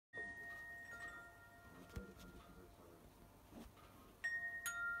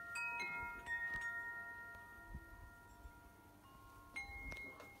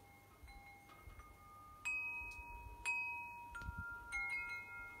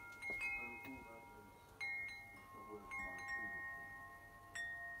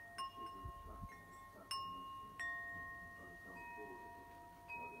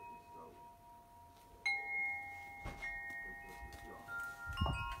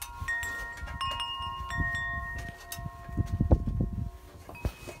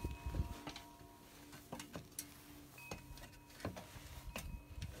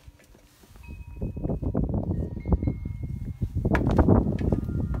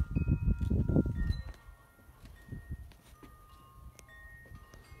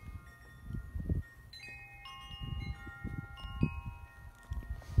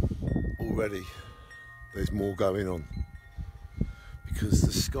already there's more going on, because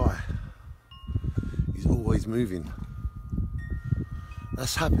the sky is always moving.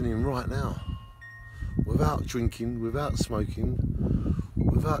 That's happening right now, without drinking, without smoking,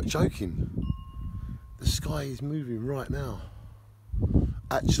 without joking. The sky is moving right now.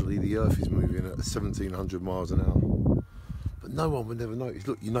 Actually, the earth is moving at 1700 miles an hour, but no one would never notice.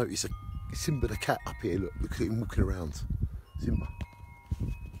 Look, you notice Simba the cat up here. Look at him walking around. Simba.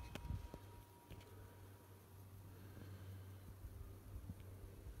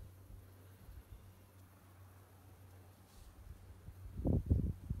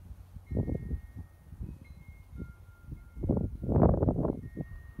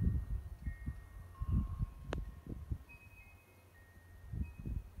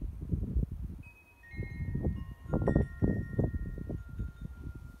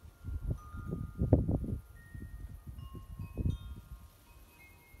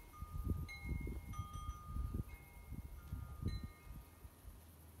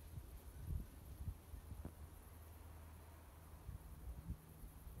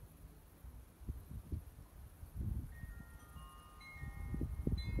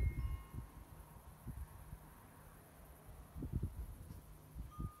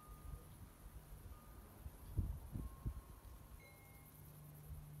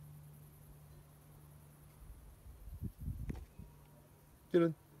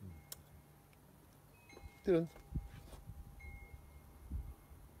 Dylan. Dylan.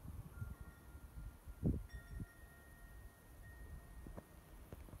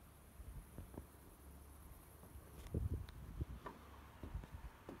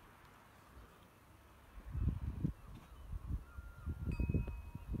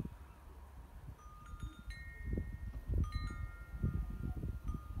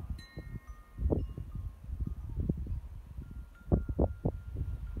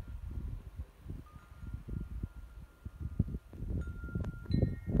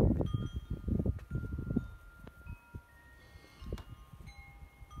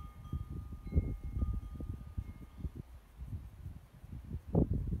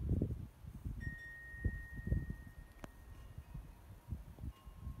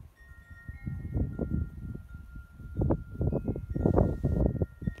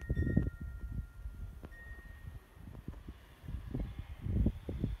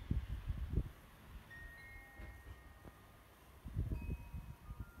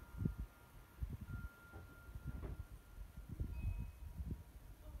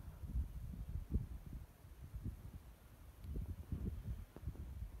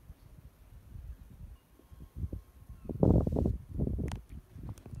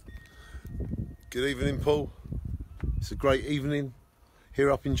 Good evening, Paul. It's a great evening here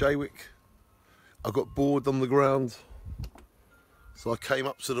up in Jaywick. I got bored on the ground, so I came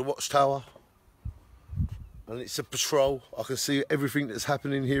up to the watchtower, and it's a patrol. I can see everything that's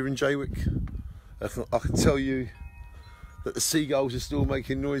happening here in Jaywick. I can tell you that the seagulls are still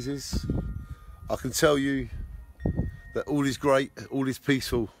making noises. I can tell you that all is great, all is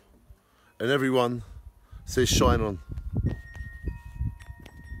peaceful, and everyone says shine on.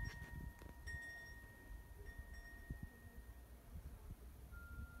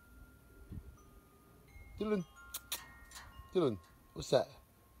 Dylan, Dylan, what's that?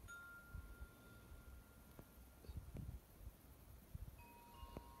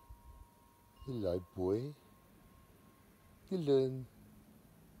 Hello, boy. Dylan.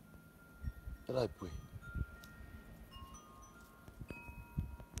 Hello, boy.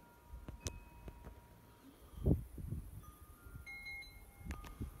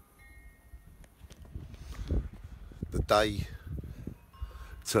 The day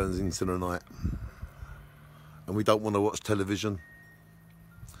turns into the night. And we don't want to watch television,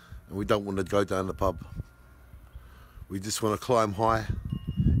 and we don't want to go down the pub. We just want to climb high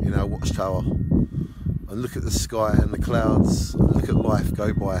in our watchtower and look at the sky and the clouds and look at life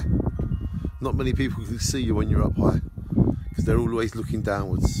go by. Not many people can see you when you're up high, because they're always looking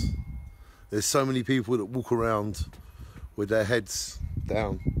downwards. There's so many people that walk around with their heads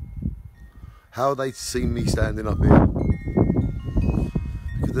down. How are they to see me standing up here?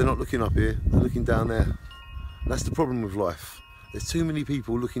 Because they're not looking up here, they're looking down there. That's the problem with life. There's too many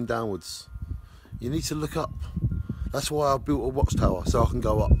people looking downwards. You need to look up. That's why I built a watchtower, so I can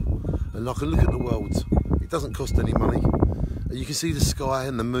go up and I can look at the world. It doesn't cost any money. And you can see the sky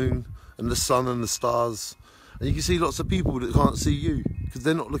and the moon and the sun and the stars. And you can see lots of people that can't see you because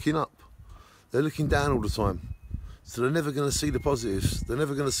they're not looking up. They're looking down all the time. So they're never going to see the positives. They're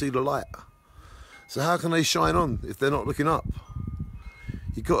never going to see the light. So how can they shine on if they're not looking up?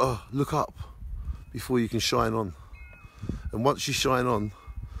 You've got to look up before you can shine on. And once you shine on,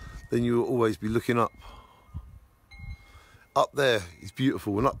 then you will always be looking up. Up there is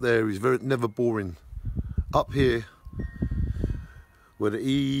beautiful, and up there is never boring. Up here, where the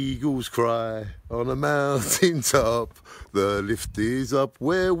eagles cry on a mountain top, the lift is up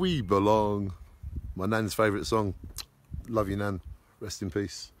where we belong. My nan's favourite song. Love you, Nan. Rest in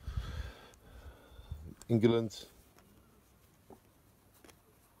peace. England.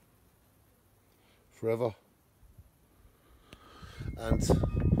 Forever. And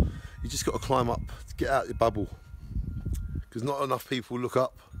you just got to climb up to get out of your bubble, because not enough people look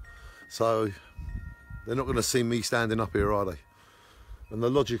up, so they're not going to see me standing up here, are they? And the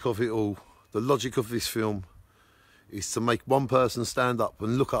logic of it all, the logic of this film, is to make one person stand up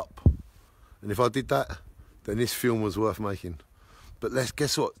and look up. And if I did that, then this film was worth making. But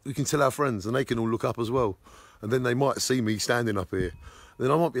guess what? We can tell our friends, and they can all look up as well. And then they might see me standing up here.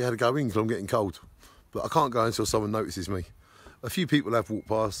 Then I might be able to go in because I'm getting cold. But I can't go until someone notices me. A few people have walked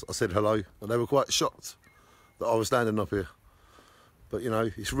past. I said hello, and they were quite shocked that I was standing up here. But you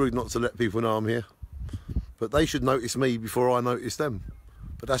know, it's rude not to let people know I'm here. But they should notice me before I notice them.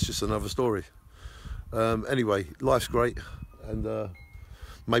 But that's just another story. Anyway, life's great, and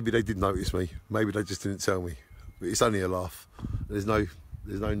maybe they did notice me. Maybe they just didn't tell me. But it's only a laugh. There's no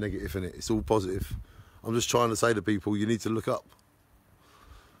negative in it. It's all positive. I'm just trying to say to people, you need to look up.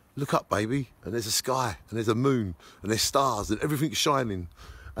 Look up, baby. And there's a sky, and there's a moon, and there's stars, and everything's shining.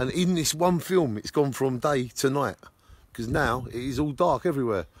 And in this one film, it's gone from day to night, because now it is all dark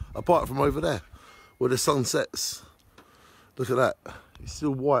everywhere, apart from over there, where the sun sets. Look at that. It's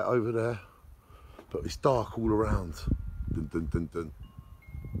still white over there, but it's dark all around. Dun, dun, dun, dun.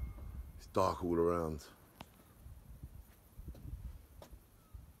 It's dark all around.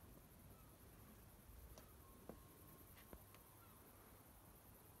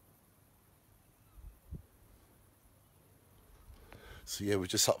 So yeah, we're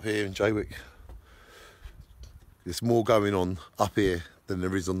just up here in Jaywick. There's more going on up here than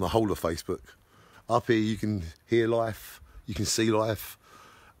there is on the whole of Facebook. Up here you can hear life, you can see life,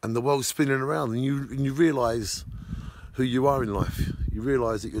 and the world's spinning around, and you realise who you are in life. You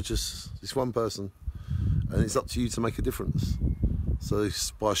realise that you're just this one person, and it's up to you to make a difference. So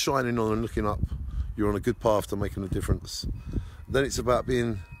by shining on and looking up, you're on a good path to making a difference. Then it's about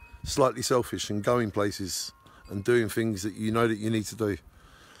being slightly selfish and going places and doing things that you know that you need to do.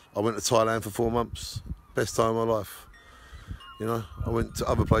 I went to Thailand for 4 months, best time of my life. You know, I went to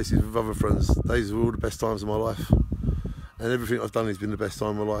other places with other friends. These were all the best times of my life. And everything I've done has been the best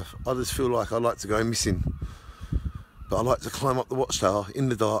time of my life. I just feel like I like to go missing. But I like to climb up the watchtower in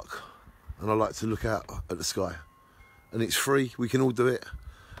the dark, and I like to look out at the sky. And it's free, we can all do it.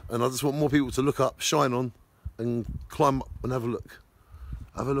 And I just want more people to look up, shine on, and climb up and have a look.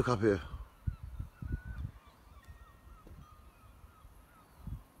 Have a look up here.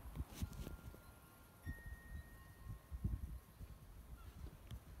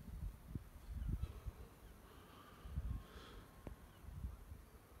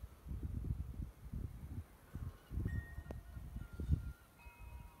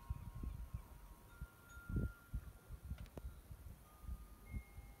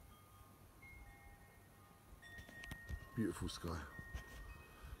 Beautiful sky,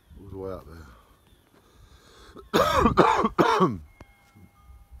 all the way up there.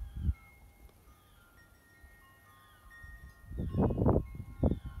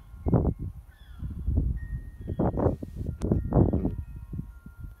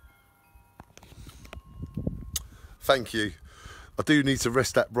 Thank you. I do need to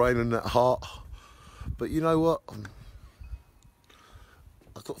rest that brain and that heart, but you know what?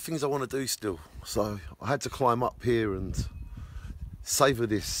 I've got things I want to do still, so I had to climb up here and savour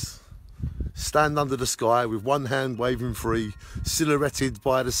this. Stand under the sky with one hand waving free, silhouetted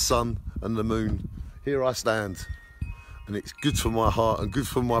by the sun and the moon. Here I stand, and it's good for my heart and good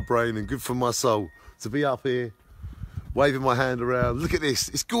for my brain and good for my soul to be up here, waving my hand around. Look at this,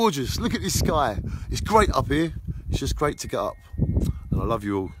 it's gorgeous. Look at this sky. It's great up here. It's just great to get up. And I love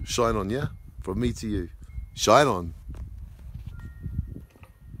you all. Shine on, yeah? From me to you. Shine on.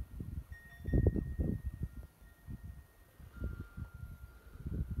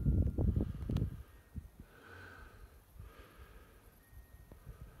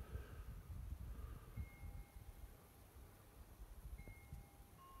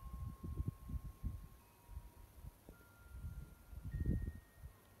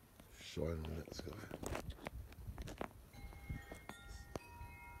 Shine on that sky.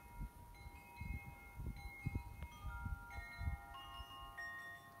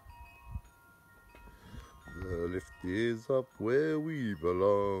 The lift is up where we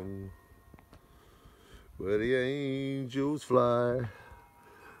belong, where the angels fly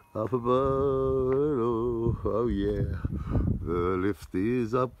Up above, oh yeah, the lift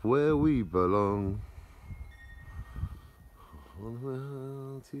is up where we belong. On the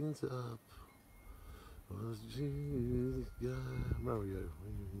mountain top, was Jesus God, Mario.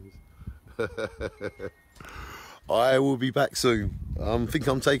 I will be back soon. I think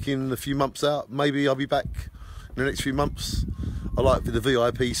I'm taking a few months out. Maybe I'll be back in the next few months. I like the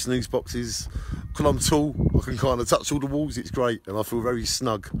VIP snooze boxes. Because I'm tall, I can kind of touch all the walls. It's great, and I feel very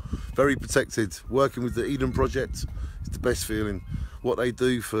snug, very protected. Working with the Eden Project is the best feeling. What they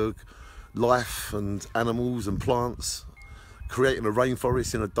do for life and animals and plants, creating a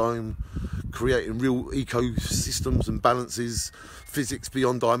rainforest in a dome, creating real ecosystems and balances, physics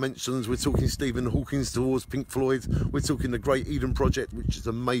beyond dimensions. We're talking Stephen Hawking's towards Pink Floyd. We're talking the Great Eden Project, which is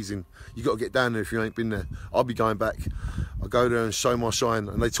amazing. You got to get down there if you ain't been there. I'll be going back. I'll go there and show my shine.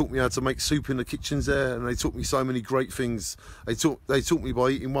 And they taught me how to make soup in the kitchens there, and they taught me so many great things. They taught me by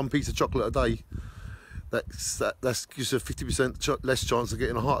eating one piece of chocolate a day. That gives you a 50% less chance of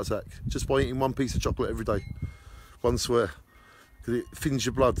getting a heart attack just by eating one piece of chocolate every day. One swear. Because it thins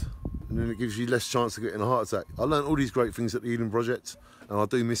your blood, and then it gives you less chance of getting a heart attack. I learned all these great things at the Eden Project, and I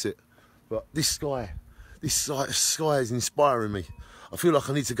do miss it. But this sky is inspiring me. I feel like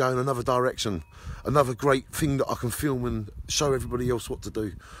I need to go in another direction. Another great thing that I can film and show everybody else what to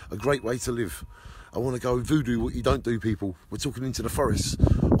do. A great way to live. I want to go voodoo what you don't do, people. We're talking into the forest,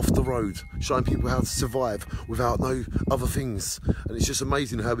 off the road, showing people how to survive without no other things. And it's just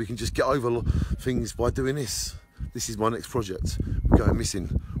amazing how we can just get over things by doing this. This is my next project. We're going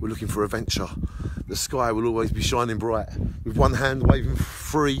missing. We're looking for adventure. The sky will always be shining bright. With one hand waving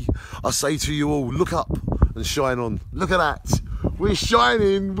free, I say to you all, look up and shine on. Look at that. We're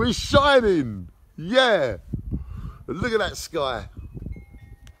shining. We're shining. Yeah. Look at that sky.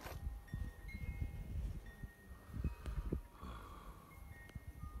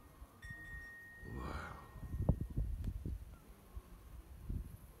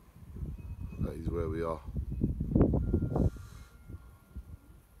 That is where we are.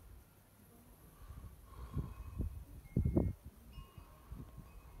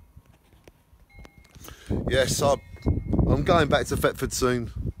 Yes, I'm going back to Thetford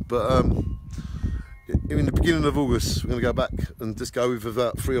soon, but in the beginning of August we're going to go back and just go with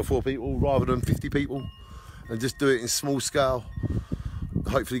about 3 or 4 people rather than 50 people, and just do it in small scale.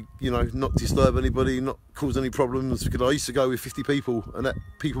 Hopefully, you know, not disturb anybody, not cause any problems, because I used to go with 50 people and that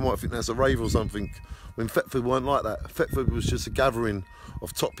people might think that's a rave or something, when Thetford weren't like that. Thetford was just a gathering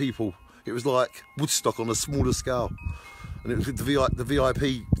of top people. It was like Woodstock on a smaller scale, and it was the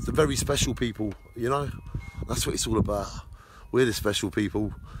VIP, the very special people, you know. That's what it's all about. We're the special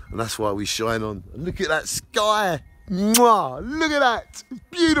people, and that's why we shine on. And look at that sky. Mwah! Look at that. It's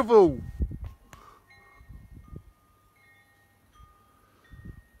beautiful.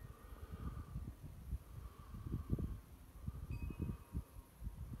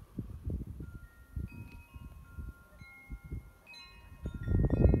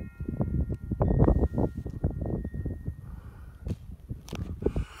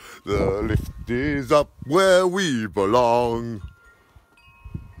 The lift is up where we belong.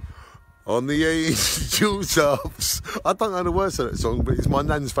 On the angel tops. I don't know the words of that song, but it's my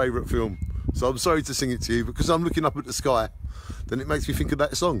nan's favourite film. So I'm sorry to sing it to you, because I'm looking up at the sky, then it makes me think of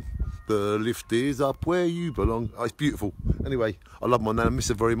that song. The lift is up where you belong. Oh, it's beautiful. Anyway, I love my nan, I miss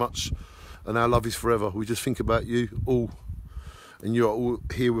her very much, and our love is forever. We just think about you all, and you're all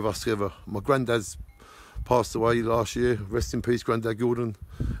here with us together. My granddad's passed away last year. Rest in peace, Grandad Gordon.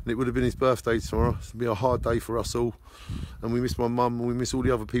 And it would have been his birthday tomorrow. It's going to be a hard day for us all. And we miss my mum, and we miss all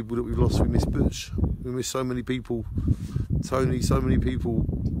the other people that we've lost. We miss Butch. We miss so many people. Tony, so many people.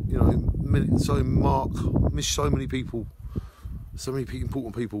 You know, so Mark. Miss so many people. So many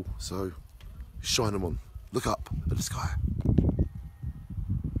important people. So shine them on. Look up at the sky.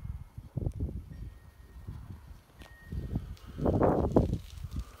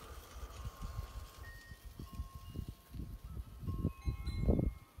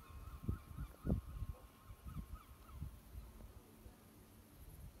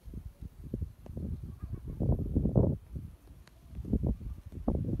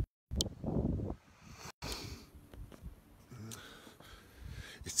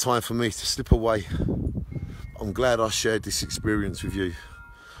 It's time for me to slip away. I'm glad I shared this experience with you.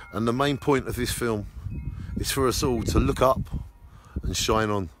 And the main point of this film is for us all to look up and shine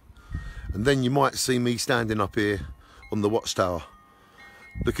on. And then you might see me standing up here on the watchtower,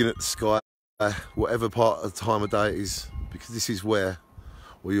 looking at the sky, whatever part of the time of day it is, because this is where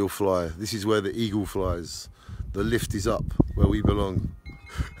you'll fly. This is where the eagle flies. The lift is up where we belong.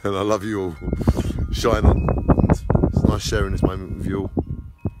 And I love you all. Shine on. And it's nice sharing this moment with you all.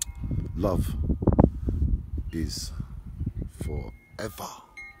 love is forever.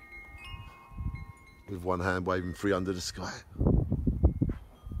 With one hand waving free under the sky.